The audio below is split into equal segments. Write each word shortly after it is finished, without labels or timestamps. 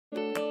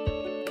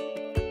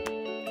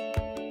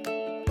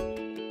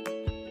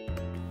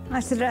I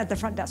sit at the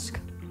front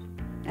desk,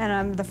 and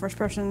I'm the first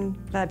person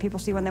that people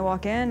see when they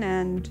walk in,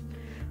 and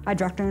I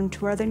direct them to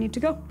where they need to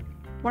go.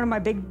 One of my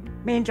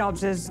main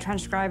jobs is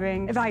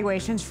transcribing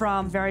evaluations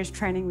from various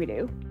training we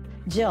do.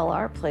 Jill,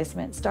 our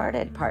placement,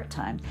 started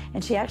part-time,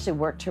 and she actually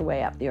worked her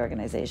way up the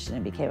organization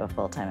and became a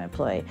full-time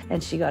employee.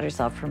 And she got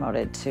herself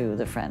promoted to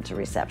the front, to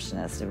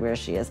receptionist, where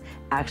she is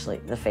actually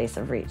the face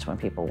of REACH when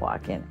people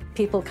walk in.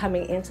 People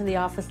coming into the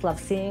office love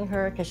seeing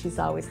her because she's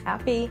always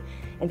happy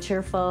and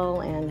cheerful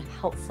and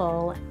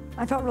helpful.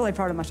 I felt really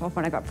proud of myself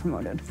when I got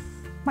promoted.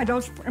 My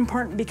job's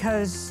important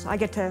because I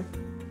get to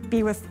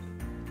be with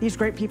these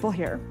great people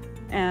here,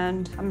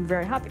 and I'm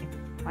very happy.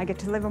 I get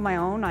to live on my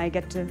own. I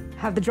get to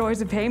have the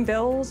joys of paying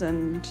bills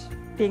and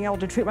being able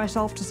to treat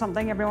myself to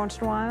something every once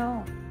in a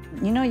while.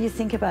 You know, you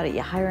think about it,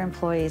 you hire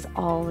employees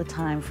all the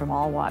time from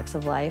all walks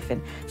of life,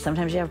 and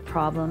sometimes you have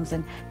problems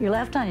and you're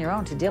left on your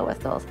own to deal with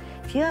those.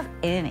 If you have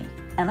any,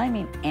 and I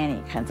mean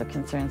any kinds of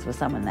concerns with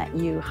someone that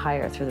you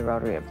hire through the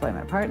Rotary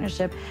Employment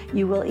Partnership,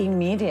 you will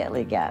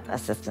immediately get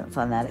assistance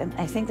on that. And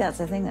I think that's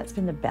the thing that's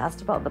been the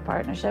best about the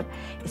partnership.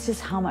 It's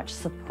just how much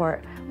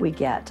support we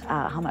get,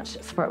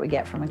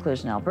 from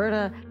Inclusion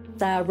Alberta.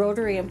 The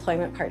Rotary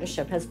Employment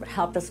Partnership has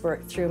helped us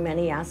work through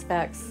many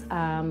aspects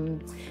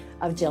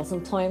of Jill's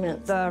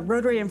employment. The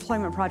Rotary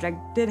Employment Project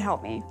did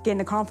help me gain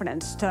the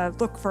confidence to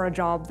look for a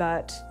job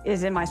that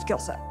is in my skill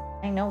set.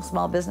 I know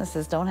small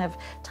businesses don't have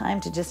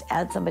time to just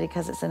add somebody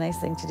because it's a nice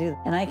thing to do.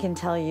 And I can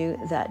tell you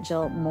that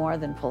Jill more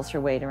than pulls her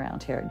weight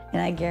around here.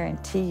 And I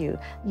guarantee you,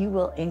 you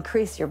will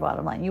increase your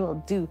bottom line. You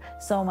will do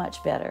so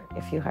much better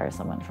if you hire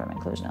someone from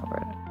Inclusion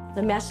Alberta.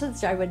 The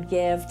message I would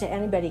give to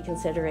anybody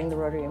considering the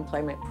Rotary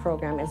Employment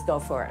Program is go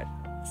for it.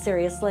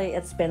 Seriously,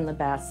 it's been the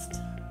best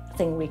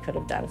thing we could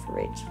have done for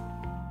REACH.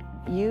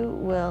 You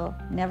will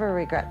never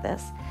regret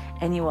this,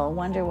 and you will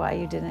wonder why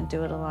you didn't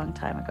do it a long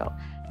time ago.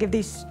 Give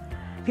these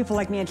people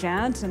like me a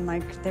chance, and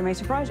they may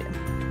surprise you.